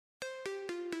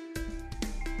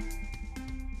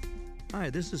Hi,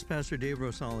 this is Pastor Dave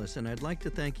Rosales, and I'd like to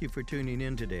thank you for tuning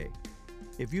in today.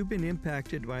 If you've been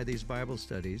impacted by these Bible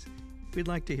studies, we'd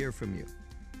like to hear from you.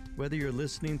 Whether you're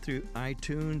listening through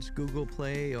iTunes, Google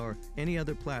Play, or any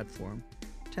other platform,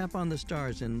 tap on the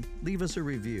stars and leave us a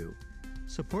review.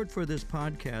 Support for this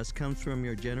podcast comes from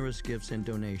your generous gifts and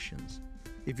donations.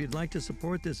 If you'd like to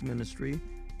support this ministry,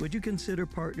 would you consider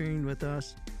partnering with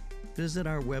us? Visit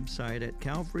our website at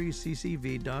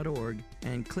calvaryccv.org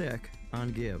and click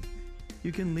on Give.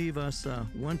 You can leave us a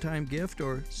one-time gift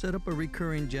or set up a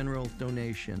recurring general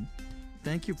donation.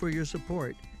 Thank you for your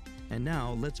support. And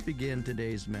now let's begin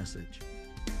today's message.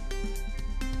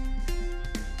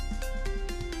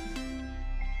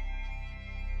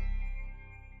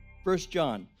 First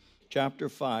John chapter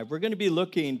 5. We're going to be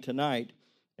looking tonight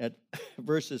at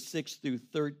verses 6 through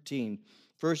 13.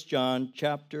 First John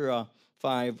chapter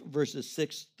 5, verses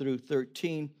 6 through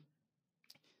 13.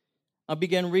 I'll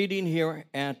begin reading here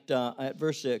at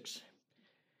verse 6,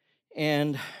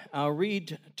 and I'll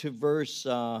read to verse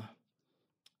 13.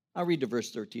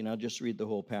 I'll just read the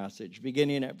whole passage.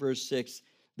 Beginning at verse 6,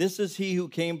 this is he who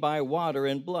came by water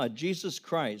and blood, Jesus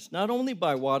Christ, not only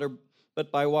by water, but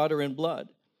by water and blood.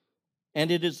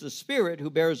 And it is the Spirit who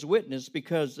bears witness,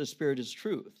 because the Spirit is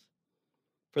truth.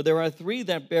 For there are three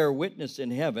that bear witness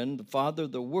in heaven, the Father,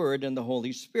 the Word, and the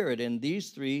Holy Spirit, and these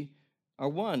three are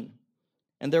one.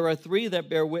 And there are three that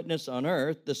bear witness on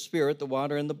earth, the Spirit, the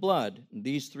water, and the blood. And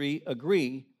these three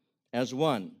agree as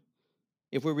one.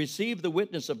 If we receive the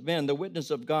witness of men, the witness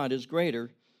of God is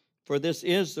greater, for this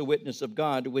is the witness of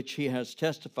God, which he has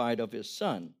testified of his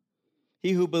Son.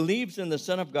 He who believes in the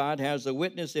Son of God has a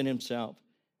witness in himself.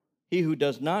 He who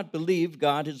does not believe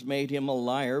God has made him a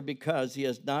liar, because he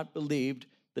has not believed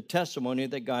the testimony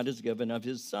that God has given of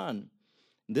his Son.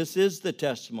 This is the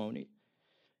testimony,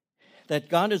 that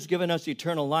God has given us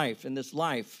eternal life, and this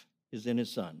life is in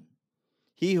his Son.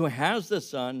 He who has the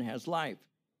Son has life.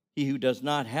 He who does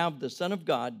not have the Son of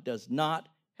God does not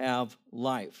have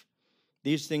life.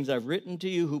 These things I've written to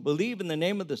you who believe in the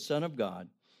name of the Son of God,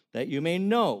 that you may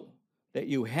know that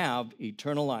you have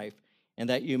eternal life, and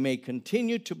that you may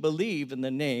continue to believe in the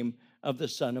name of the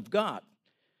Son of God.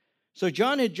 So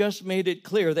John had just made it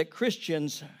clear that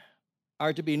Christians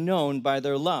are to be known by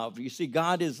their love. You see,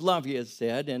 God is love, he has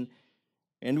said,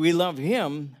 and we love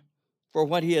him for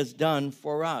what he has done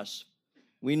for us.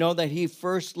 We know that he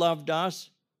first loved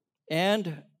us,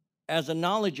 and as a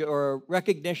knowledge or a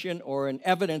recognition or an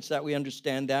evidence that we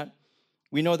understand that,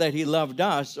 we know that he loved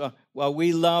us while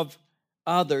we love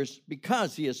others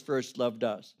because he has first loved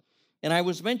us. And I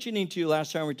was mentioning to you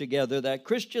last time we were together that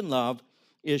Christian love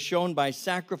is shown by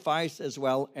sacrifice as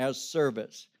well as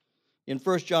service. In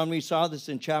 1 John, we saw this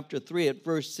in chapter 3 at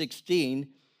verse 16.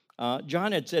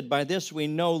 John had said, by this we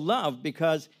know love,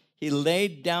 because he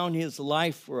laid down his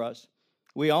life for us.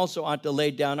 We also ought to lay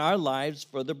down our lives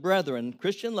for the brethren.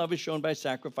 Christian love is shown by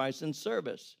sacrifice and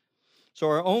service. So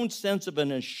our own sense of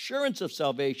an assurance of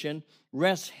salvation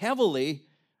rests heavily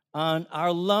on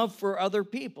our love for other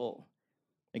people.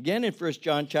 Again, in 1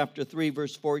 John chapter 3,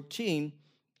 verse 14,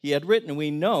 he had written, we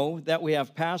know that we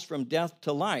have passed from death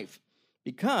to life,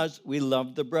 because we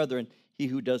love the brethren. He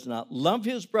who does not love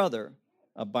his brother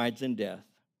abides in death.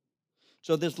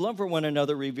 So this love for one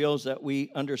another reveals that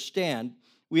we understand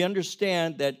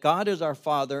that God is our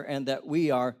Father and that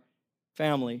we are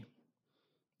family.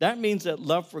 That means that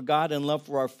love for God and love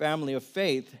for our family of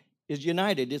faith is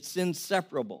united. It's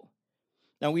inseparable.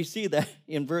 Now we see that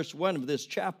in verse 1 of this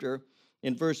chapter.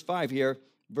 In verse 5 here,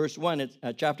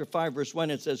 chapter 5, verse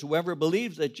 1, it says, whoever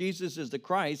believes that Jesus is the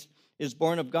Christ is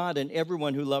born of God, and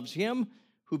everyone who loves him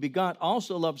who begot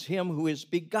also loves him who is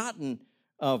begotten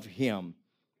of him.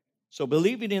 So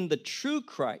believing in the true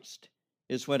Christ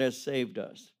is what has saved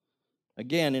us.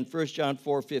 Again, in 1 John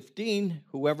 4:15,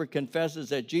 whoever confesses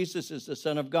that Jesus is the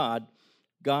Son of God,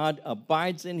 God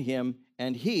abides in him,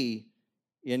 and he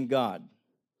in God.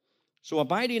 So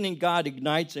abiding in God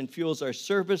ignites and fuels our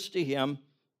service to him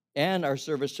and our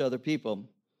service to other people.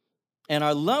 And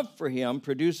our love for him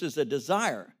produces a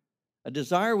desire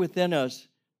within us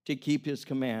to keep his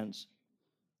commands.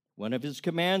 One of his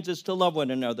commands is to love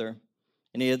one another.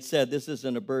 And he had said, this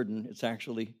isn't a burden, it's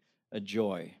actually a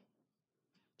joy.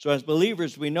 So as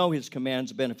believers, we know his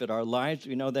commands benefit our lives.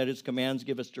 We know that his commands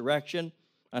give us direction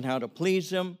on how to please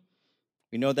him.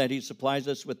 We know that he supplies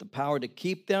us with the power to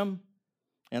keep them.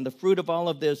 And the fruit of all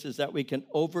of this is that we can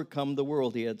overcome the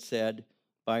world, he had said,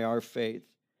 by our faith.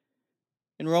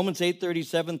 In Romans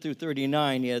 8:37 through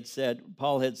 39,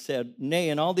 Paul had said, nay,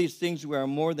 in all these things we are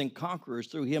more than conquerors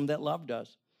through him that loved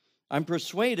us. I'm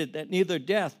persuaded that neither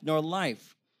death, nor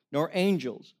life, nor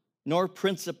angels, nor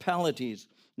principalities,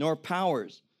 nor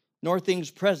powers, nor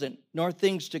things present, nor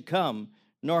things to come,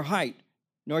 nor height,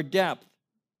 nor depth,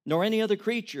 nor any other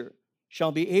creature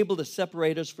shall be able to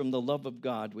separate us from the love of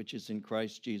God, which is in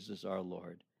Christ Jesus our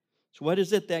Lord. So what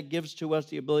is it that gives to us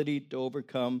the ability to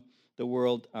overcome the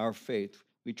world? Our faith.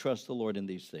 We trust the Lord in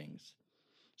these things.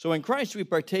 So in Christ we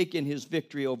partake in his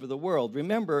victory over the world.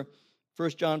 Remember,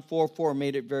 1 John 4:4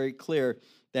 made it very clear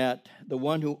that the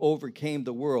one who overcame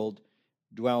the world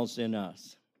dwells in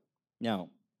us. Now,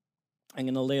 I'm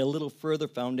going to lay a little further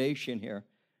foundation here.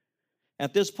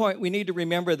 At this point, we need to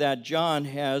remember that John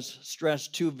has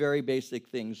stressed two very basic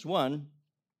things. One,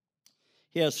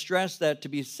 he has stressed that to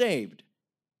be saved,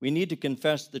 we need to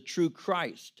confess the true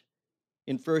Christ.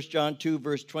 In 1 John 2,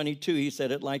 verse 22, he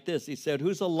said it like this. He said,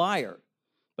 "Who's a liar?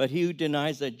 But he who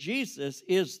denies that Jesus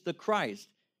is the Christ."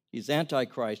 He's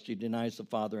Antichrist. He denies the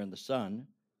Father and the Son.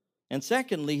 And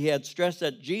secondly, he had stressed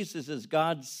that Jesus is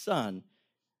God's Son,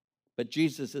 but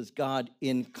Jesus is God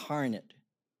incarnate.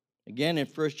 Again, in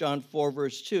 1 John 4,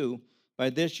 verse 2, "By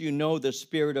this you know the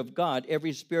Spirit of God.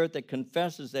 Every spirit that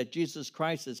confesses that Jesus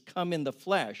Christ has come in the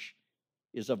flesh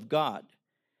is of God."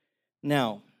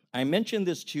 Now, I mentioned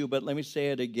this to you, but let me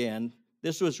say it again.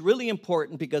 This was really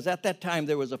important because at that time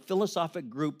there was a philosophic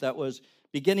group that was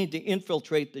beginning to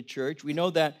infiltrate the church. We know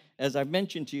that, as I've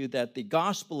mentioned to you, that the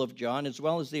Gospel of John, as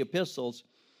well as the epistles,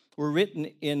 were written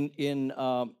in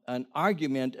an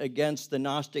argument against the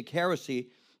Gnostic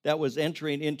heresy that was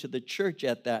entering into the church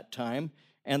at that time.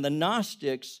 And the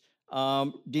Gnostics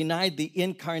denied the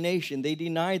incarnation. They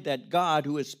denied that God,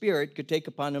 who is spirit, could take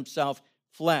upon himself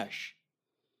flesh.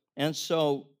 And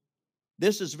so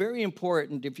this is very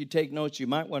important. If you take notes, you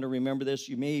might want to remember this.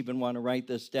 You may even want to write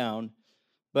this down.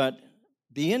 But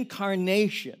the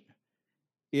incarnation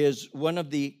is one of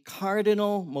the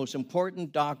cardinal, most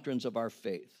important doctrines of our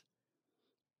faith.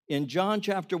 In John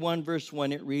chapter 1, verse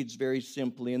 1, it reads very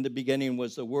simply, "In the beginning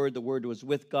was the Word was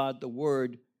with God, the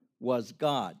Word was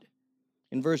God."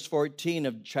 In verse 14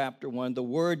 of chapter 1, "The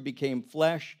Word became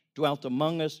flesh, dwelt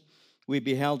among us. We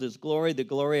beheld his glory, the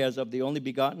glory as of the only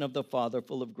begotten of the Father,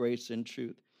 full of grace and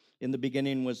truth. In the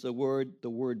beginning was the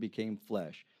Word became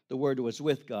flesh. The Word was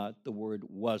with God, the Word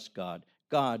was God.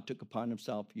 God took upon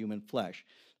himself human flesh."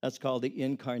 That's called the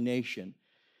incarnation.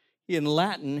 In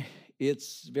Latin,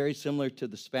 it's very similar to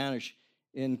the Spanish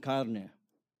in carne,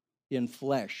 in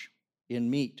flesh, in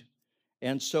meat.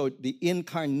 And so the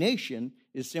incarnation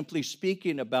is simply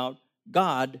speaking about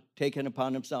God taking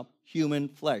upon himself human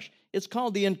flesh. It's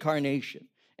called the incarnation.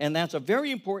 And that's a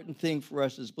very important thing for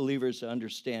us as believers to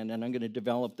understand. And I'm going to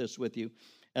develop this with you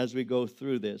as we go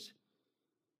through this.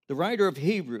 The writer of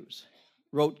Hebrews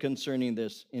wrote concerning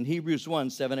this in Hebrews 1,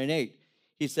 7 and 8.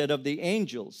 He said, "Of the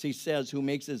angels, he says, who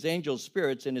makes his angels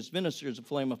spirits and his ministers a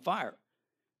flame of fire.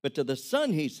 But to the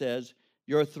Son, he says,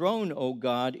 your throne, O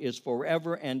God, is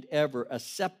forever and ever. A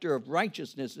scepter of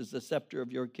righteousness is the scepter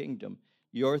of your kingdom.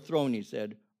 Your throne," he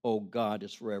said, "O God,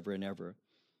 is forever and ever."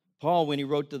 Paul, when he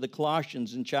wrote to the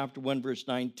Colossians in chapter 1, verse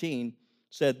 19,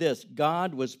 said this,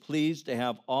 "God was pleased to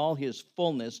have all his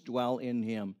fullness dwell in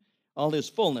him." All his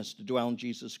fullness to dwell in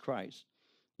Jesus Christ.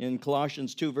 In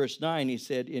Colossians 2, verse 9, he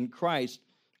said, "In Christ,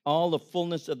 all the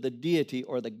fullness of the deity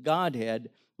or the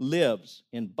Godhead lives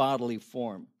in bodily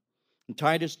form." In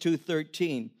Titus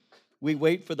 2:13, "We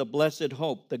wait for the blessed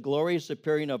hope, the glorious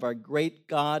appearing of our great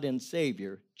God and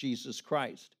Savior, Jesus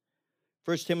Christ."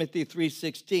 1 Timothy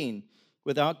 3:16,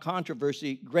 "Without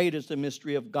controversy, great is the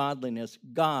mystery of godliness.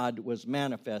 God was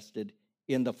manifested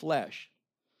in the flesh."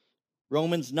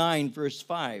 Romans 9, verse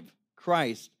 5,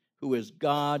 "Christ, who is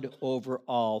God over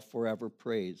all, forever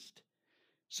praised."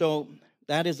 So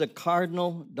that is a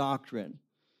cardinal doctrine.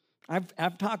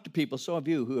 I've talked to people, so have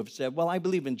you, who have said, "Well, I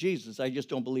believe in Jesus, I just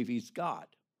don't believe he's God."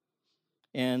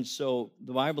 And so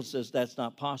the Bible says that's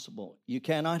not possible. You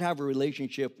cannot have a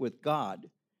relationship with God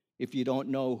if you don't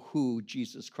know who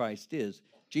Jesus Christ is.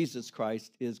 Jesus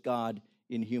Christ is God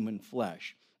in human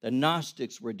flesh. The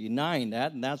Gnostics were denying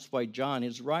that, and that's why John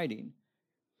is writing.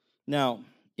 Now,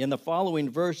 in the following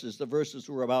verses, the verses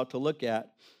we're about to look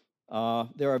at,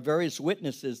 there are various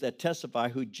witnesses that testify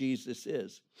who Jesus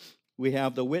is. We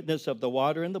have the witness of the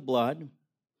water and the blood.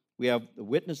 We have the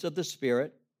witness of the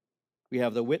Spirit. We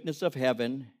have the witness of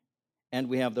heaven. And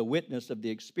we have the witness of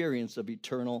the experience of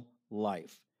eternal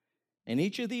life. And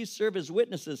each of these serve as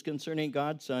witnesses concerning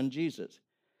God's Son, Jesus.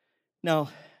 Now,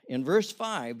 in verse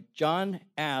 5, John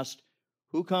asked,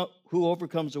 who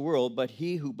overcomes the world but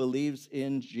he who believes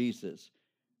in Jesus?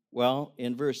 Well,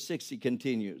 in verse 6, he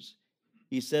continues.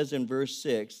 He says in verse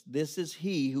 6, "This is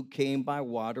he who came by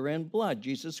water and blood,"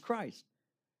 Jesus Christ.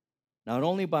 Not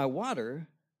only by water,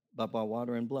 but by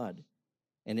water and blood.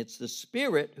 And it's the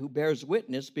Spirit who bears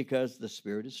witness because the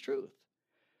Spirit is truth.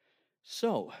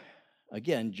 So,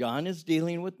 again, John is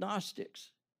dealing with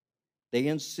Gnostics. They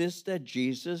insist that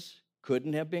Jesus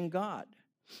couldn't have been God.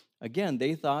 Again,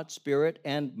 they thought spirit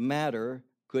and matter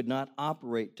could not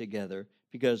operate together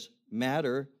because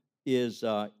matter is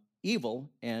evil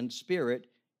and spirit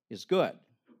is good.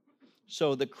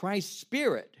 So the Christ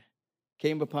Spirit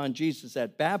came upon Jesus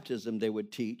at baptism, they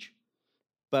would teach,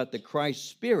 but the Christ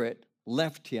Spirit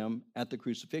left him at the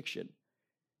crucifixion.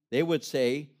 They would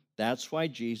say, that's why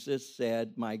Jesus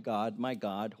said, my God,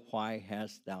 why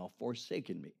hast thou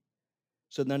forsaken me?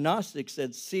 So the Gnostics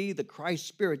said, see, the Christ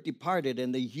Spirit departed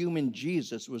and the human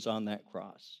Jesus was on that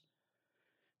cross.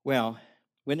 Well,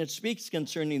 when it speaks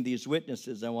concerning these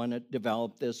witnesses, I want to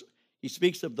develop this. He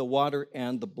speaks of the water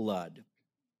and the blood.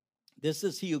 This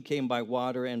is he who came by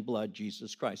water and blood,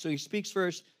 Jesus Christ. So he speaks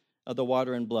first of the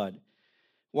water and blood.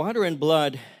 Water and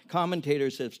blood,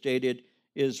 commentators have stated,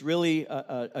 is really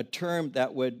a term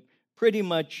that would pretty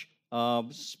much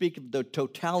speak of the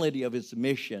totality of his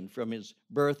mission from his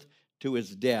birth to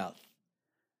his death.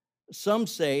 Some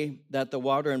say that the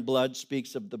water and blood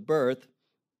speaks of the birth,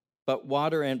 but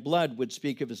water and blood would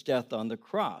speak of his death on the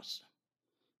cross.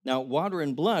 Now, water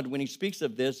and blood, when he speaks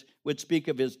of this, would speak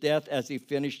of his death as he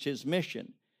finished his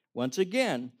mission. Once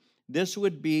again, this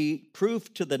would be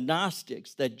proof to the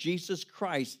Gnostics that Jesus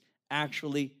Christ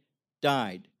actually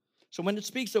died. So when it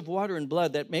speaks of water and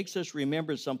blood, that makes us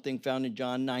remember something found in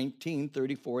John 19,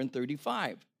 34 and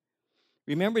 35.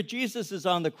 Remember, Jesus is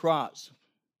on the cross.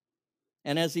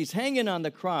 And as he's hanging on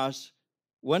the cross,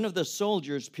 one of the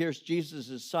soldiers pierced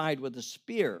Jesus' side with a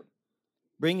spear,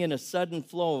 bringing a sudden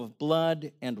flow of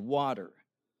blood and water.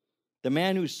 The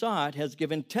man who saw it has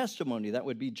given testimony. That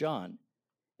would be John.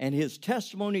 And his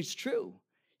testimony is true.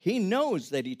 He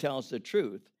knows that he tells the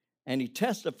truth, and he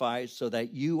testifies so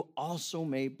that you also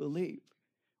may believe.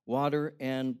 Water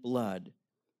and blood.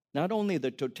 Not only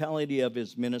the totality of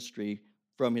his ministry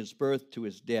from his birth to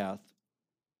his death,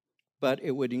 but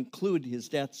it would include his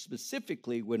death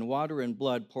specifically when water and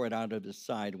blood poured out of his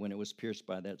side when it was pierced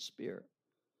by that spear.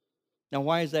 Now,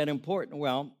 why is that important?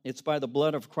 Well, it's by the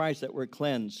blood of Christ that we're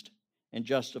cleansed and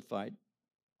justified.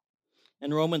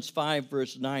 In Romans 5,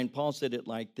 verse 9, Paul said it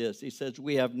like this. He says,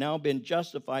 we have now been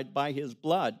justified by his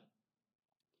blood.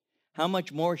 How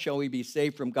much more shall we be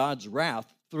saved from God's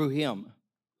wrath through him?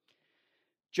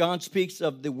 John speaks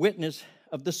of the witness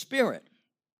of the Spirit.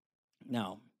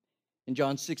 Now, in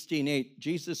John 16:8,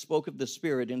 Jesus spoke of the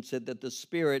Spirit and said that the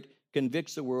Spirit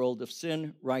convicts the world of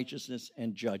sin, righteousness,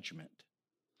 and judgment.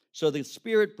 So the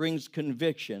Spirit brings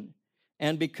conviction.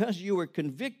 And because you were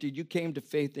convicted, you came to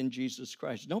faith in Jesus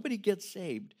Christ. Nobody gets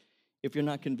saved if you're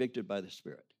not convicted by the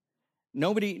Spirit.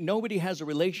 Nobody has a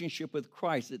relationship with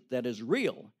Christ that is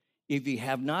real if you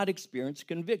have not experienced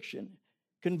conviction.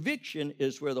 Conviction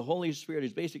is where the Holy Spirit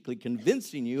is basically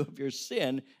convincing you of your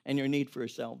sin and your need for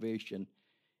salvation.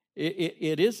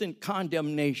 It isn't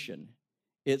condemnation.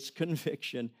 It's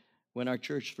conviction. When our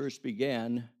church first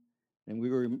began, and we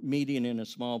were meeting in a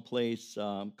small place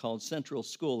called Central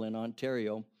School in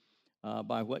Ontario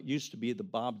by what used to be the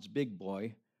Bob's Big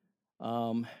Boy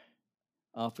off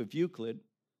of Euclid.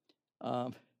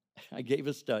 I gave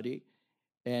a study,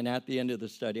 and at the end of the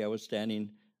study, I was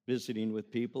standing visiting with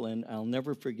people, and I'll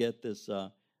never forget this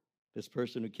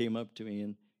person who came up to me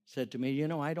and said to me, you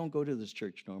know, I don't go to this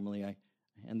church normally.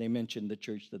 And they mentioned the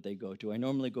church that they go to. I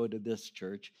normally go to this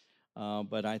church,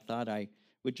 but I thought I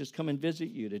would just come and visit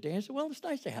you today. I said, well, it's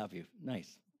nice to have you.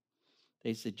 Nice.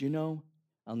 They said, you know,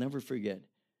 I'll never forget.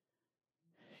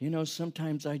 You know,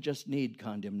 sometimes I just need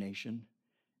condemnation.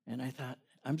 And I thought,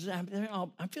 I'm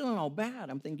feeling all bad.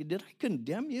 I'm thinking, did I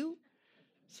condemn you?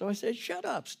 So I said, shut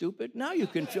up, stupid. Now you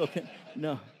can feel,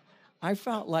 no. I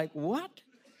felt like, what?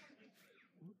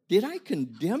 Did I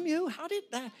condemn you? How did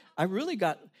that? I really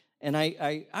got, and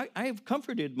I've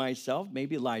comforted myself,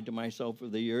 maybe lied to myself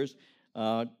over the years,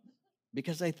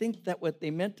 because I think that what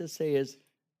they meant to say is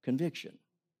conviction.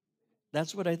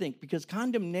 That's what I think, because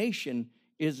condemnation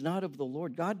is not of the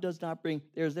Lord. God does not bring,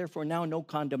 there's therefore now no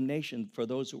condemnation for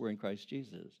those who are in Christ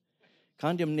Jesus.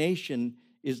 Condemnation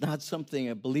is not something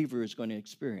a believer is going to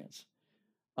experience.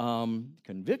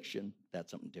 Conviction,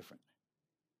 that's something different.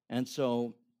 And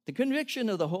so the conviction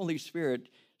of the Holy Spirit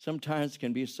sometimes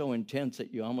can be so intense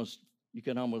that you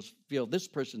can almost feel this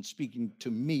person speaking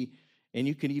to me, and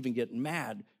you can even get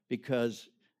mad because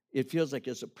it feels like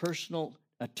it's a personal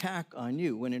attack on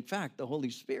you, when in fact the Holy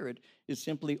Spirit is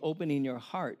simply opening your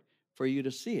heart for you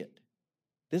to see it.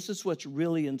 This is what's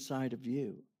really inside of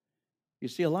you. You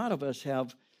see, a lot of us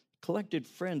have collected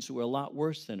friends who are a lot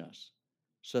worse than us.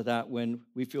 so that when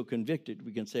we feel convicted,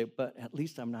 we can say, but at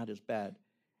least I'm not as bad.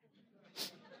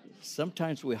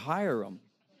 Sometimes we hire them.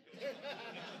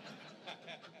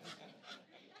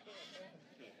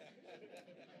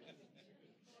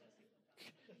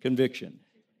 Conviction.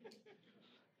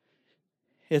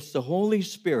 It's the Holy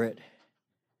Spirit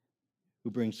who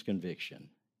brings conviction.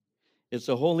 It's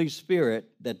the Holy Spirit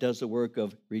that does the work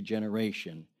of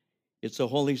regeneration. It's the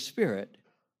Holy Spirit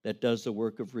that does the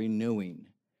work of renewing.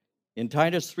 In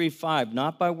Titus 3:5,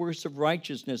 not by works of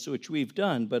righteousness which we've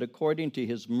done, but according to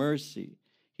his mercy,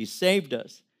 he saved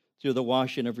us through the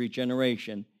washing of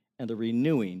regeneration and the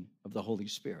renewing of the Holy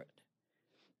Spirit.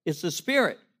 It's the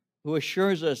Spirit who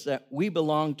assures us that we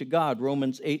belong to God.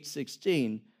 Romans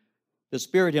 8:16, the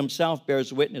Spirit himself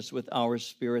bears witness with our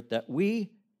spirit that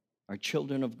we are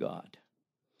children of God.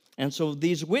 And so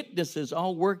these witnesses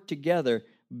all work together,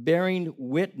 bearing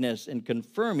witness and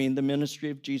confirming the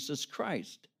ministry of Jesus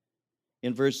Christ.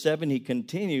 In verse 7, he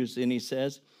continues and he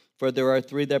says, for there are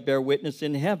three that bear witness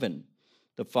in heaven,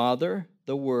 the Father,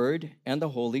 the Word, and the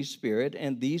Holy Spirit,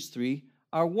 and these three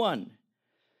are one.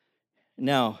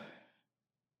 Now,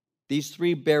 these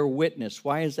three bear witness.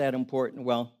 Why is that important?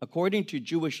 Well, according to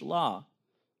Jewish law,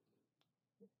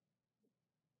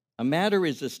 a matter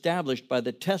is established by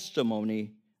the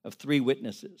testimony of three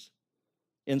witnesses.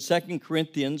 In 2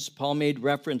 Corinthians, Paul made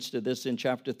reference to this in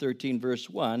chapter 13, verse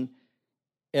 1.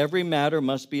 Every matter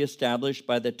must be established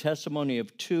by the testimony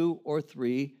of 2 or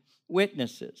 3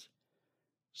 witnesses.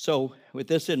 So, with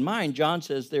this in mind, John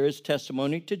says there is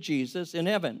testimony to Jesus in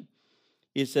heaven.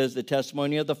 He says the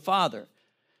testimony of the Father.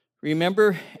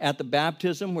 Remember at the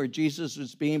baptism where Jesus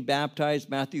was being baptized,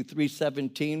 Matthew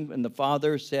 3:17, when the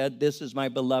Father said, this is my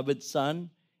beloved Son,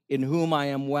 in whom I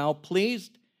am well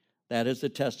pleased? That is the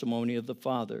testimony of the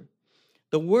Father.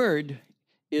 The Word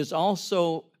is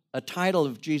also a title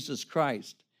of Jesus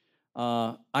Christ.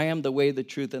 I am the way, the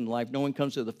truth, and the life. No one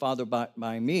comes to the Father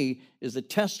by me is a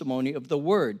testimony of the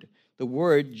Word. The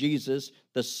Word, Jesus,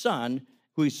 the Son,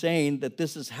 who is saying that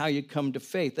this is how you come to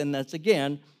faith. And that's,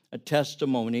 again, a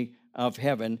testimony of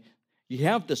heaven. You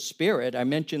have the Spirit. I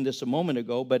mentioned this a moment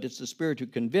ago, but it's the Spirit who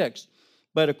convicts.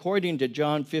 But according to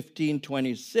John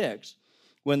 15:26,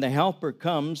 when the Helper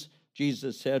comes,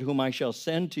 Jesus said, whom I shall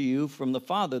send to you from the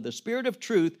Father, the Spirit of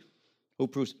truth, who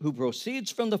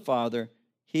proceeds from the Father,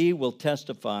 he will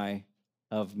testify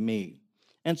of me.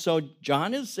 And so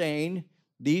John is saying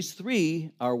these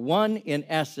three are one in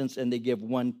essence, and they give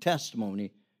one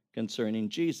testimony concerning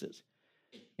Jesus.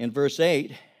 In verse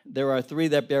 8, there are three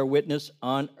that bear witness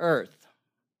on earth: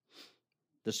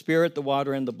 the Spirit, the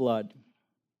water, and the blood.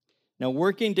 Now,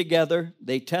 working together,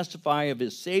 they testify of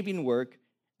his saving work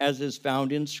as is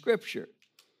found in Scripture.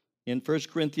 In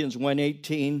 1 Corinthians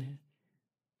 1:18,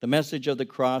 the message of the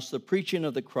cross, the preaching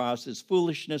of the cross is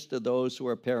foolishness to those who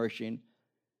are perishing,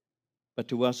 but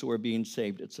to us who are being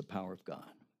saved, it's the power of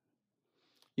God.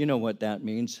 You know what that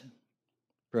means.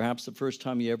 Perhaps the first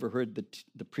time you ever heard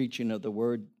the preaching of the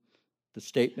word, the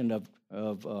statement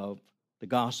of the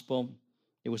gospel,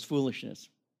 it was foolishness.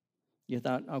 You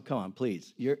thought, oh, come on,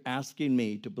 please. You're asking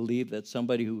me to believe that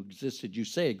somebody who existed, you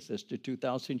say existed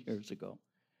 2,000 years ago,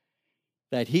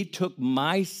 that he took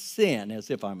my sin,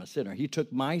 as if I'm a sinner, he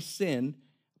took my sin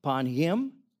upon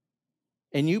him,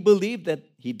 and you believe that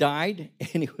he died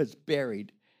and he was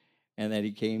buried and that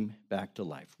he came back to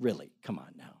life. Really, come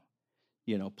on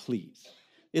now. Please.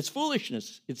 It's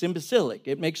foolishness. It's imbecilic.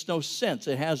 It makes no sense.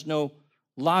 It has no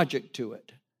logic to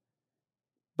it.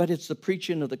 But it's the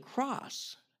preaching of the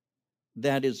cross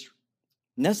that is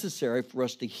necessary for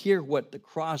us to hear what the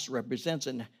cross represents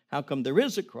and how come there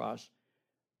is a cross,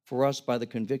 for us by the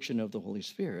conviction of the Holy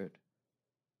Spirit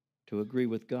to agree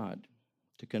with God,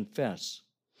 to confess.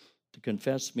 To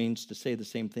confess means to say the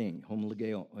same thing,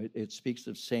 homologeo. It speaks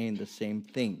of saying the same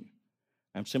thing.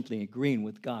 I'm simply agreeing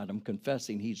with God. I'm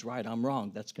confessing he's right, I'm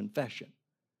wrong. That's confession.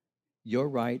 You're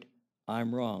right,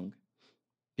 I'm wrong.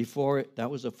 Before,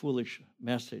 that was a foolish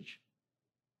message.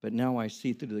 But now I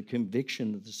see through the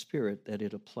conviction of the Spirit that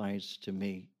it applies to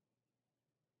me.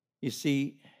 You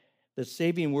see, the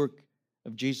saving work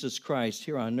of Jesus Christ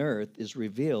here on earth is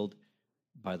revealed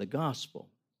by the gospel.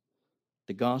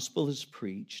 The gospel is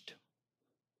preached.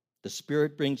 The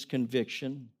Spirit brings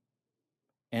conviction.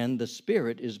 And the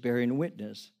Spirit is bearing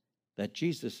witness that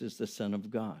Jesus is the Son of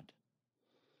God.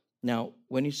 Now,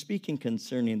 when he's speaking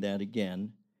concerning that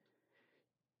again,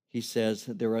 he says,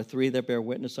 there are three that bear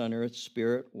witness on earth: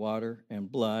 spirit, water,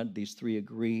 and blood. These three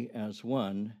agree as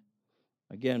one.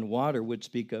 Again, water would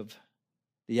speak of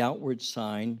the outward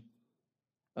sign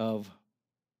of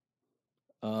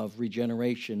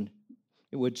regeneration.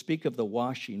 It would speak of the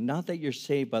washing. Not that you're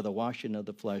saved by the washing of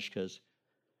the flesh, because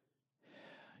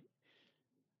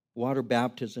Water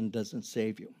baptism doesn't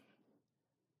save you.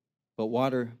 But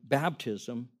water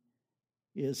baptism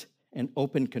is an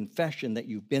open confession that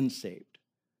you've been saved.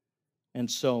 And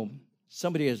so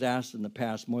somebody has asked in the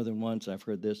past, more than once I've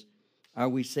heard this, are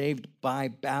we saved by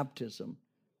baptism?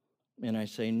 And I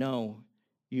say, no,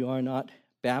 you are not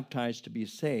baptized to be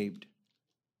saved.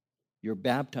 You're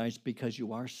baptized because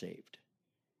you are saved.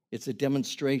 It's a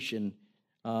demonstration.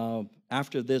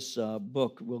 After this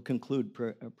book, we'll conclude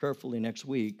prayerfully next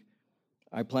week.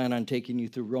 I plan on taking you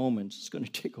through Romans. It's going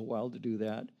to take a while to do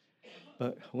that.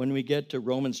 But when we get to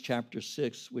Romans chapter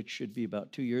 6, which should be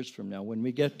about 2 years from now, when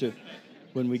we get to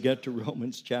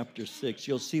Romans chapter 6,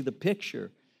 you'll see the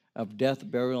picture of death,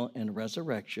 burial, and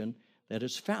resurrection that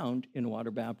is found in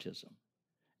water baptism.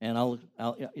 And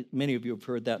many of you have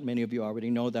heard that, many of you already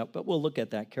know that, but we'll look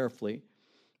at that carefully,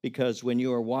 because when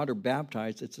you are water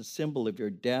baptized, it's a symbol of your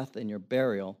death and your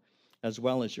burial, as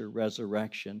well as your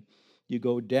resurrection. You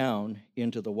go down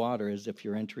into the water as if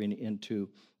you're entering into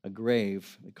a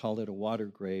grave. They call it a water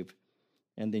grave.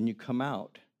 And then you come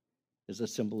out as a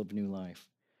symbol of new life.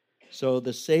 So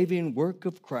the saving work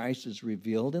of Christ is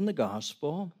revealed in the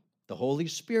gospel. The Holy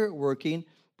Spirit working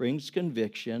brings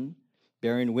conviction,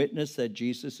 bearing witness that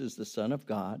Jesus is the Son of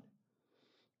God.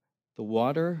 The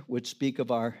water would speak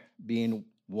of our being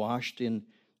washed in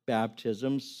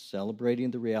baptism,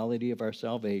 celebrating the reality of our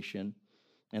salvation.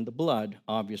 And the blood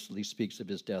obviously speaks of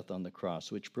his death on the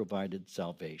cross, which provided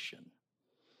salvation.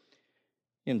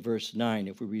 In verse 9,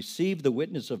 if we receive the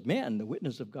witness of men, the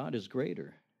witness of God is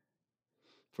greater.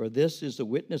 For this is the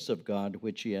witness of God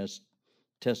which he has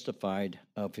testified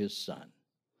of his Son.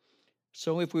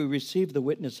 So if we receive the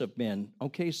witness of men,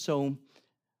 okay, so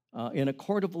in a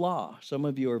court of law, some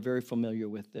of you are very familiar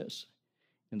with this.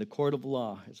 In the court of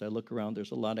law, as I look around,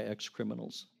 there's a lot of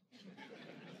ex-criminals.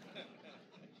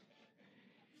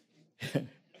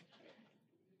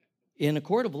 In a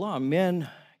court of law, men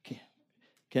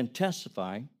can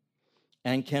testify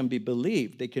and can be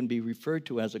believed. They can be referred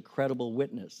to as a credible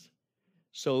witness.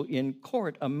 So in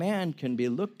court, a man can be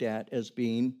looked at as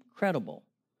being credible.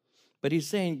 But he's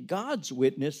saying God's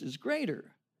witness is greater.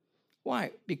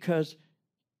 Why? Because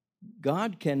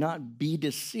God cannot be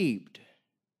deceived,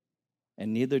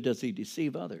 and neither does he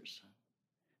deceive others.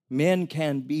 Men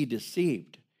can be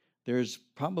deceived. There's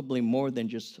probably more than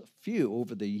just a few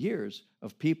over the years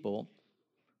of people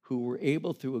who were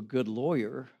able, through a good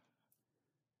lawyer,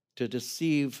 to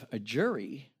deceive a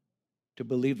jury to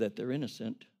believe that they're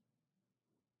innocent.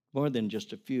 More than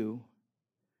just a few.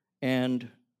 And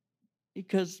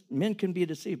because men can be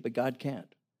deceived, but God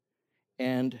can't.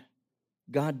 And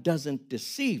God doesn't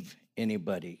deceive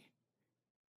anybody.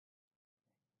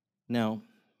 Now,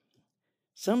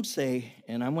 some say,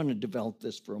 and I want to develop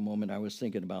this for a moment. I was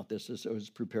thinking about this as I was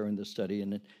preparing the study,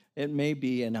 and it may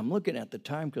be, and I'm looking at the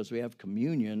time because we have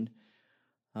communion.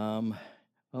 I'm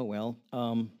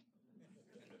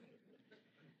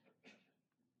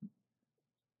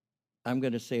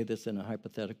going to say this in a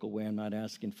hypothetical way. I'm not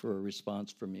asking for a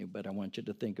response from you, but I want you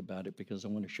to think about it because I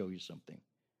want to show you something.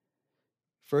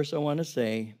 First, I want to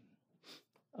say,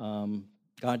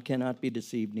 God cannot be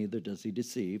deceived, neither does he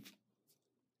deceive.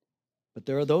 But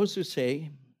there are those who say,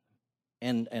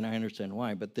 and I understand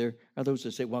why, but there are those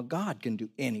who say, well, God can do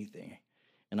anything.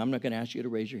 And I'm not going to ask you to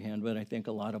raise your hand, but I think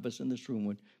a lot of us in this room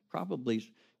would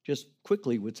probably just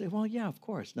quickly would say, well, yeah, of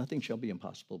course, nothing shall be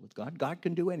impossible with God. God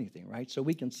can do anything, right? So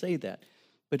we can say that.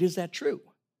 But is that true?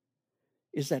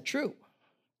 Is that true?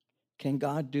 Can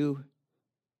God do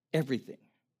everything?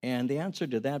 And the answer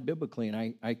to that biblically,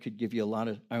 and I could give you a lot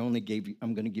of, I'm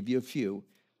going to give you a few.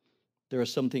 There are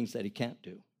some things that he can't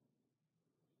do.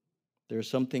 There are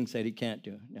some things that he can't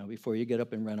do. Now, before you get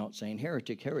up and run out saying,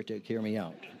 heretic, heretic, hear me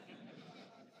out.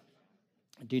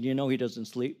 Did you know he doesn't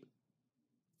sleep?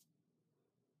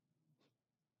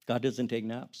 God doesn't take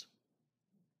naps.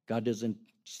 God doesn't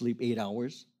sleep 8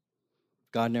 hours.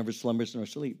 God never slumbers nor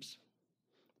sleeps.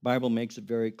 The Bible makes it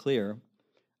very clear.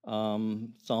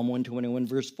 Psalm 121,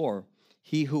 verse 4.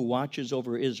 He who watches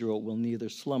over Israel will neither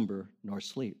slumber nor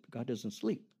sleep. God doesn't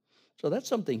sleep. So that's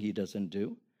something he doesn't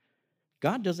do.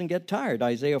 God doesn't get tired.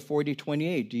 Isaiah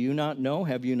 40:28. Do you not know?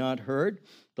 Have you not heard?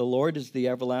 The Lord is the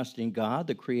everlasting God,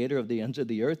 the creator of the ends of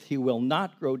the earth. He will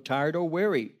not grow tired or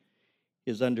weary.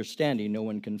 His understanding no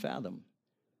one can fathom.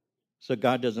 So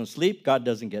God doesn't sleep. God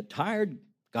doesn't get tired.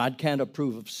 God can't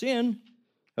approve of sin.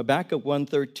 Habakkuk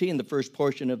 1:13, the first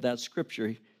portion of that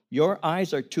scripture. Your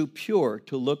eyes are too pure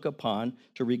to look upon,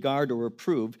 to regard or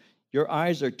approve. Your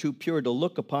eyes are too pure to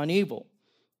look upon evil.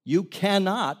 You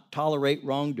cannot tolerate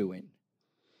wrongdoing.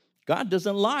 God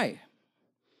doesn't lie.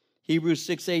 Hebrews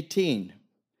 6:18.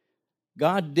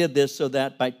 God did this so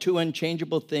that by two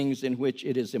unchangeable things in which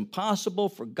it is impossible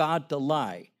for God to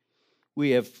lie,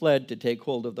 we have fled to take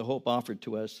hold of the hope offered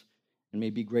to us and may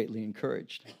be greatly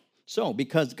encouraged. So,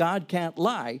 because God can't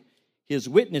lie, his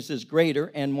witness is greater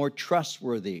and more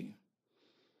trustworthy.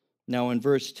 Now, in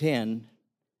verse 10,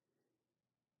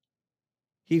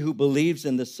 he who believes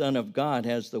in the Son of God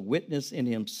has the witness in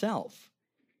himself.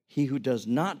 He who does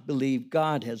not believe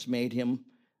God has made him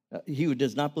He who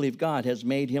does not believe God has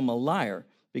made him a liar,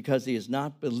 because he has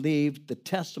not believed the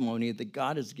testimony that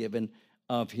God has given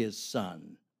of his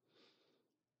Son.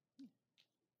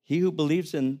 He who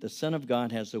believes in the Son of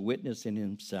God has a witness in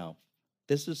himself.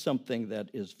 This is something that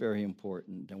is very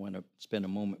important. I want to spend a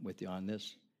moment with you on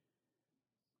this.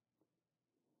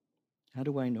 How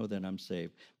do I know that I'm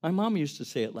saved? My mom used to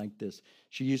say it like this.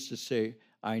 She used to say,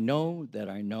 I know that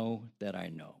I know that I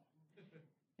know.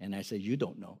 And I said, you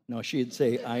don't know. No, she'd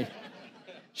say, I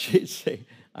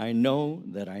know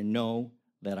that I know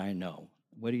that I know.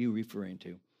 What are you referring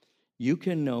to? You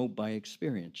can know by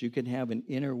experience. You can have an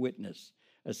inner witness,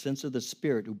 a sense of the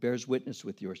Spirit who bears witness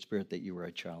with your spirit that you are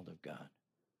a child of God.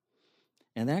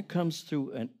 And that comes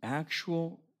through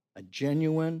a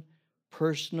genuine,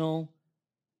 personal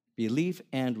belief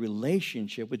and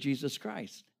relationship with Jesus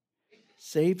Christ.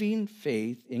 Saving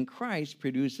faith in Christ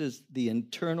produces the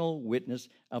internal witness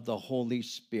of the Holy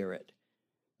Spirit.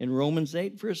 In Romans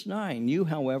 8, verse 9, you,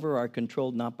 however, are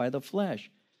controlled not by the flesh,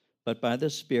 but by the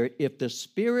Spirit, if the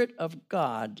Spirit of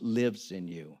God lives in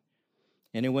you.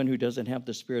 Anyone who doesn't have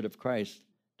the Spirit of Christ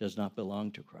does not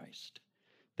belong to Christ.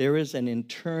 There is an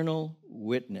internal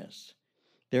witness.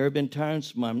 There have been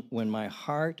times when my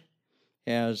heart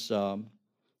has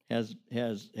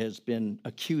been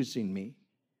accusing me.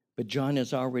 But John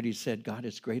has already said, God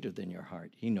is greater than your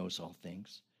heart. He knows all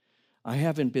things. I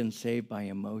haven't been saved by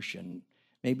emotion.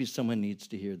 Maybe someone needs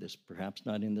to hear this, perhaps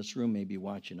not in this room, maybe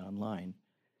watching online.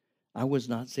 I was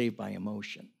not saved by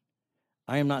emotion.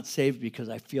 I am not saved because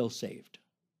I feel saved.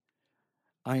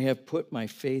 I have put my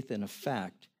faith in a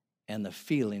fact, and the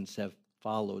feelings have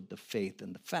followed the faith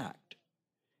and the fact.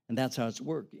 And that's how it's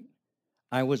working.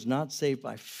 I was not saved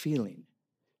by feeling.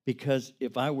 Because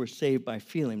if I were saved by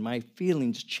feeling, my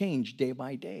feelings change day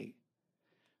by day.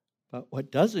 But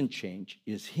what doesn't change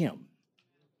is him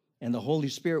and the Holy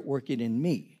Spirit working in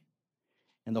me.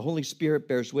 And the Holy Spirit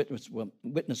bears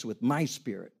witness with my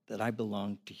spirit that I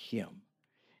belong to him.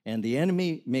 And the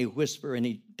enemy may whisper, and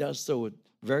he does so with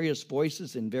various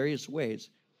voices in various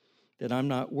ways, that I'm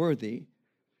not worthy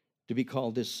to be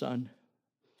called his son.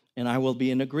 And I will be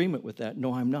in agreement with that.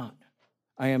 No, I'm not.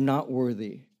 I am not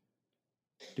worthy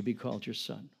to be called your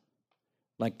son.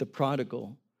 Like the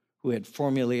prodigal who had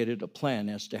formulated a plan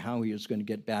as to how he was going to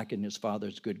get back in his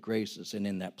father's good graces. And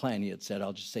in that plan, he had said,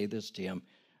 I'll just say this to him,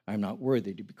 I'm not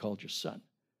worthy to be called your son.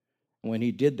 And when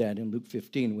he did that in Luke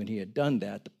 15, when he had done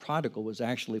that, the prodigal was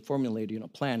actually formulating a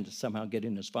plan to somehow get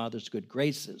in his father's good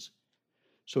graces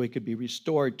so he could be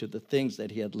restored to the things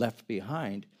that he had left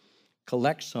behind,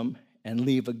 collect some, and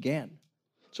leave again.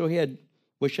 So he had,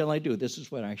 what shall I do? This is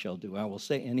what I shall do. I will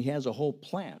say, and he has a whole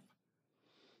plan.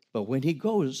 But when he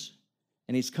goes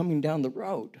and he's coming down the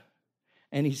road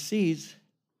and he sees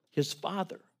his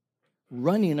father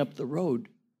running up the road,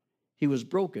 he was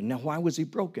broken. Now, why was he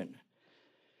broken?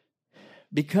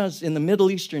 Because in the Middle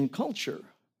Eastern culture,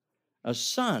 a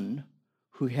son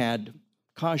who had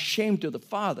caused shame to the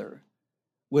father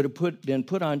would have been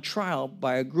put on trial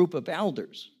by a group of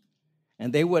elders.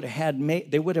 And they would have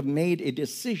made a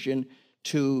decision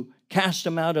to cast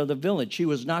him out of the village. He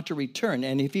was not to return.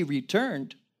 And if he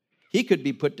returned, he could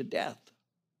be put to death.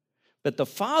 But the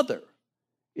father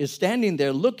is standing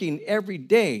there looking every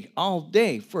day, all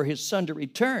day, for his son to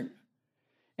return.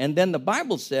 And then the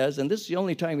Bible says, and this is the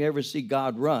only time you ever see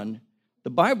God run,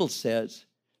 the Bible says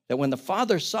that when the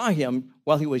father saw him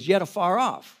while he was yet afar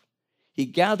off, he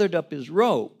gathered up his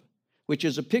robe, which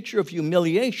is a picture of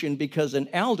humiliation, because an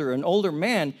elder, an older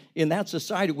man in that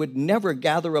society would never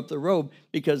gather up the robe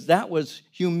because that was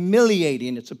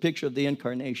humiliating. It's a picture of the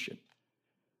incarnation,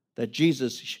 that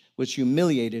Jesus was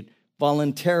humiliated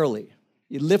voluntarily.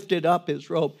 He lifted up his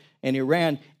robe and he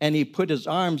ran and he put his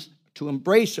arms to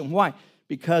embrace him. Why?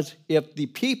 Because if the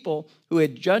people who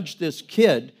had judged this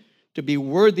kid to be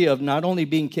worthy of not only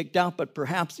being kicked out, but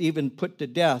perhaps even put to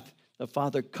death, the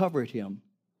father covered him.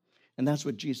 And that's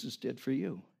what Jesus did for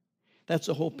you. That's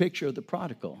the whole picture of the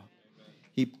prodigal.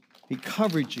 He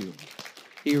covered you.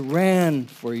 He ran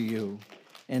for you.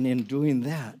 And in doing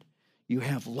that, you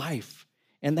have life.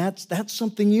 And that's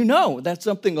something you know. That's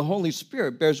something the Holy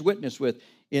Spirit bears witness with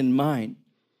in mind.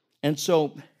 And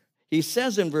so he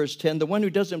says in verse 10, the one who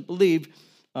doesn't believe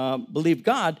believe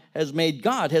God has made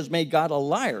God a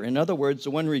liar. In other words,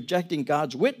 the one rejecting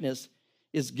God's witness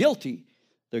is guilty.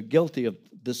 They're guilty of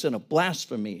the sin of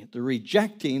blasphemy. They're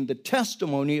rejecting the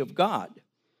testimony of God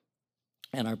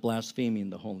and are blaspheming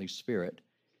the Holy Spirit.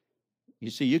 You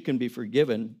see, you can be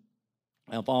forgiven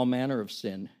of all manner of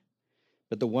sin,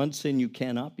 but the one sin you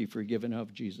cannot be forgiven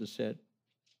of, Jesus said,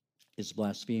 is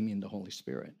blaspheming the Holy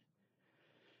Spirit.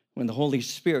 When the Holy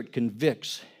Spirit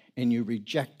convicts and you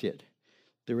reject it,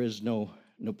 there is no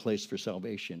place for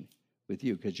salvation with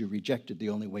you, because you rejected the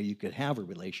only way you could have a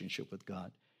relationship with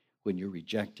God, when you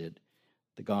rejected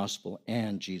the gospel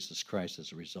and Jesus Christ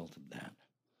as a result of that.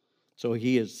 So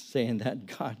he is saying that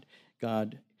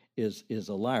God is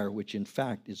a liar, which in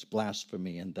fact is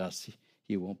blasphemy, and thus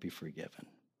he won't be forgiven.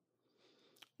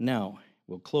 Now,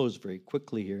 we'll close very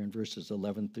quickly here in verses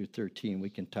 11 through 13. We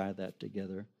can tie that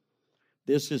together.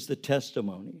 This is the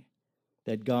testimony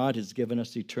that God has given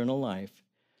us eternal life,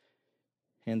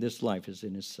 and this life is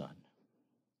in his Son.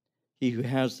 He who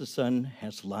has the Son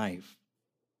has life.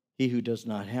 He who does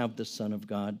not have the Son of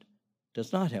God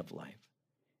does not have life.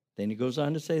 Then he goes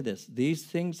on to say this: these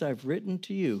things I've written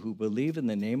to you who believe in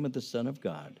the name of the Son of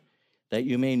God, that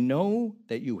you may know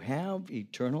that you have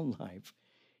eternal life,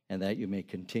 and that you may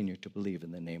continue to believe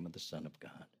in the name of the Son of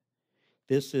God.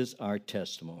 This is our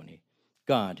testimony.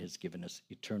 God has given us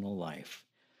eternal life.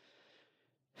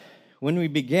 When we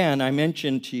began, I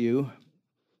mentioned to you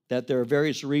that there are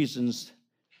various reasons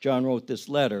John wrote this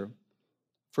letter.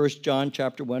 1 John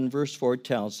chapter 1, verse 4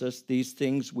 tells us, these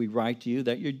things we write to you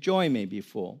that your joy may be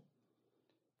full.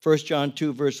 1 John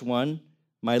 2, verse 1,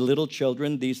 my little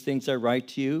children, these things I write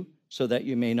to you so that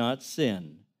you may not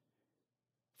sin.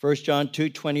 1 John 2,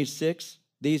 26,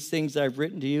 these things I've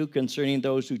written to you concerning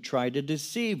those who try to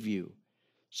deceive you.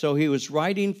 So he was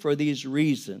writing for these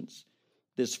reasons.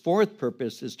 This fourth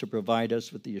purpose is to provide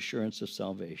us with the assurance of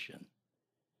salvation.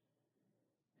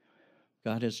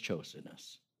 God has chosen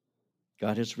us.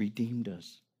 God has redeemed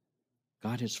us.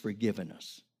 God has forgiven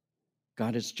us.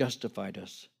 God has justified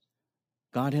us.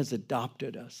 God has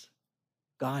adopted us.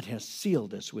 God has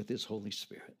sealed us with his Holy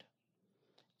Spirit.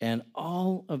 And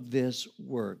all of this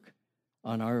work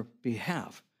on our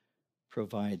behalf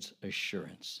provides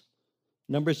assurance.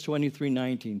 Numbers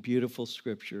 23:19, beautiful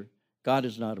scripture. God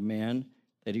is not a man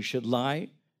that he should lie,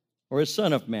 or a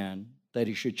son of man that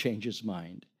he should change his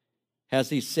mind. Has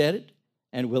he said it,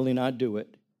 and will he not do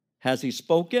it? Has he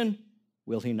spoken?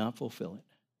 Will he not fulfill it?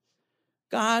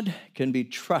 God can be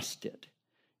trusted.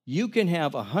 You can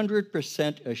have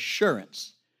 100%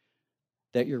 assurance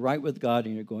that you're right with God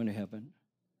and you're going to heaven.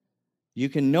 You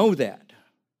can know that.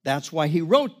 That's why he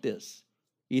wrote this.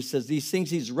 He says these things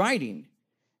he's writing.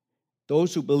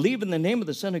 Those who believe in the name of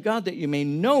the Son of God, that you may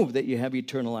know that you have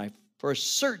eternal life. For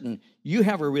certain, you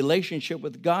have a relationship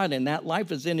with God, and that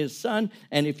life is in his Son.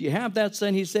 And if you have that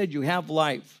Son, he said, you have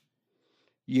life.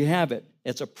 You have it.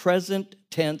 It's a present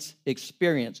tense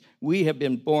experience. We have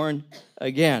been born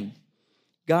again.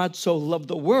 God so loved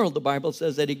the world, the Bible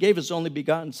says, that he gave his only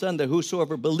begotten Son, that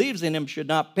whosoever believes in him should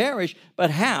not perish, but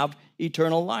have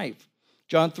eternal life.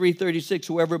 John 3:36,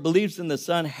 whoever believes in the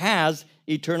Son has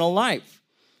eternal life.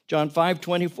 John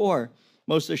 5:24,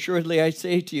 most assuredly I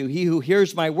say to you, he who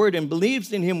hears my word and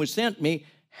believes in him who sent me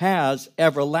has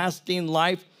everlasting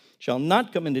life, shall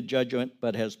not come into judgment,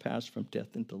 but has passed from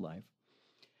death into life.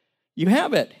 You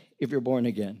have it if you're born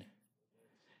again.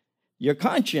 Your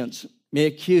conscience may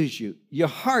accuse you. Your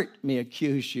heart may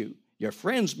accuse you. Your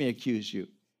friends may accuse you.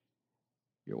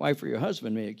 Your wife or your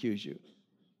husband may accuse you.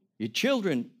 Your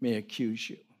children may accuse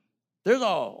you. There's a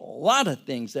lot of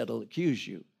things that'll accuse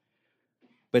you.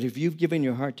 But if you've given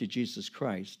your heart to Jesus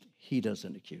Christ, he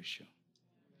doesn't accuse you.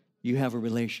 You have a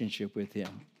relationship with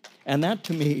him. And that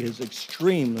to me is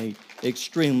extremely,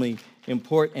 extremely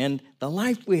important. And the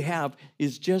life we have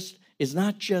is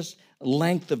not just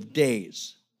length of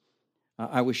days.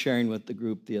 I was sharing with the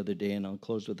group the other day, and I'll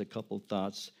close with a couple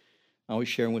thoughts. I was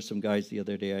sharing with some guys the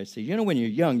other day. I said, when you're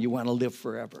young, you want to live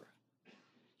forever.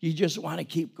 You just want to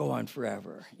keep going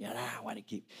forever. I want to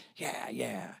keep,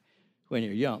 when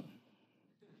you're young.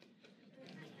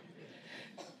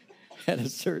 At a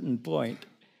certain point,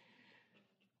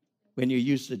 when you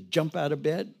used to jump out of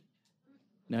bed,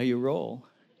 now you roll.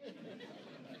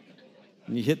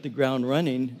 When you hit the ground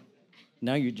running,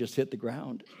 now you just hit the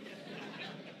ground.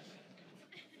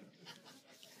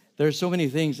 There are so many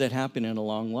things that happen in a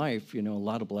long life, a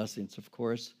lot of blessings, of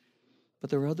course. But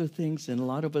there are other things, and a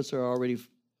lot of us are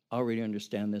already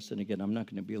understand this. And again, I'm not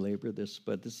going to belabor this,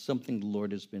 but this is something the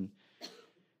Lord has been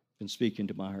speaking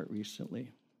to my heart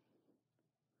recently.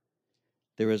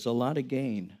 There is a lot of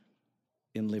gain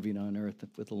in living on earth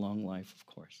with a long life, of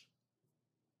course.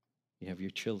 You have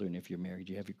your children if you're married.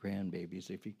 You have your grandbabies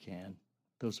if you can.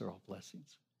 Those are all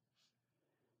blessings.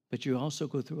 But you also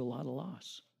go through a lot of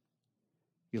loss.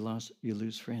 You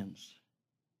lose friends.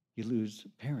 You lose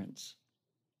parents.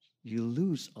 You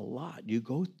lose a lot. You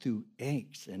go through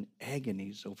aches and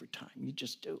agonies over time. You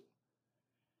just do.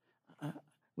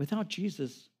 Without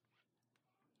Jesus,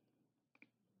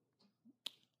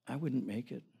 I wouldn't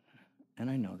make it. And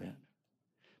I know that.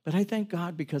 But I thank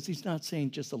God because he's not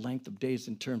saying just the length of days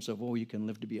in terms of, you can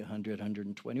live to be 100,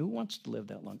 120. Who wants to live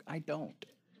that long? I don't.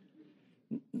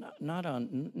 Not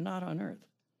on earth.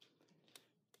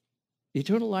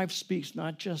 Eternal life speaks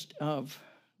not just of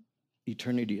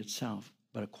eternity itself,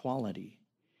 but a quality.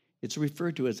 It's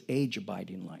referred to as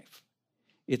age-abiding life.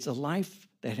 It's a life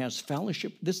that has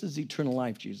fellowship. This is eternal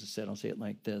life, Jesus said. I'll say it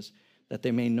like this, that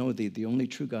they may know thee, the only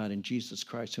true God, and Jesus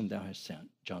Christ, whom thou hast sent.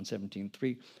 John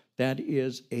 17:3. That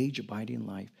is age-abiding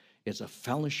life. It's a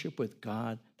fellowship with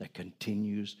God that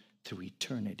continues through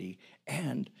eternity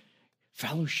and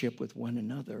fellowship with one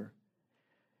another.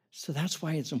 So that's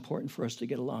why it's important for us to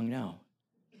get along now,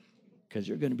 because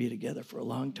you're going to be together for a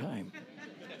long time.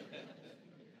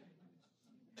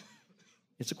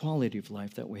 It's a quality of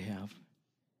life that we have,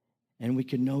 and we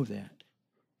can know that,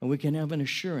 and we can have an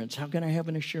assurance. How can I have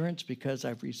an assurance? Because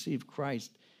I've received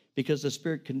Christ, because the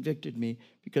Spirit convicted me,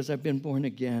 because I've been born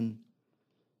again.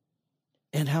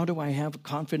 And how do I have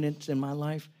confidence in my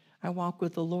life? I walk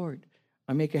with the Lord.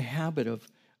 I make a habit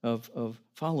of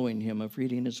following him, of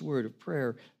reading his word, of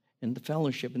prayer, and the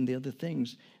fellowship, and the other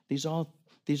things. These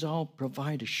all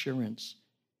provide assurance.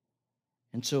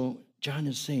 And so John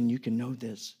is saying, you can know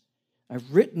this.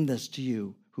 I've written this to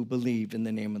you who believe in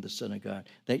the name of the Son of God,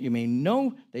 that you may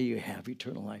know that you have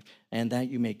eternal life, and that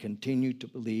you may continue to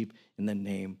believe in the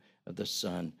name of the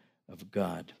Son of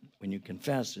God. When you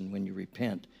confess and when you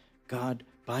repent, God,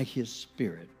 by his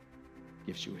Spirit,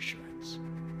 gives you assurance.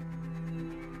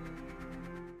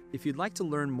 If you'd like to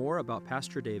learn more about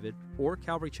Pastor David or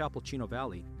Calvary Chapel Chino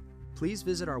Valley, please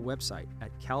visit our website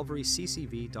at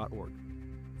calvaryccv.org.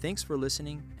 Thanks for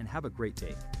listening, and have a great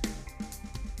day.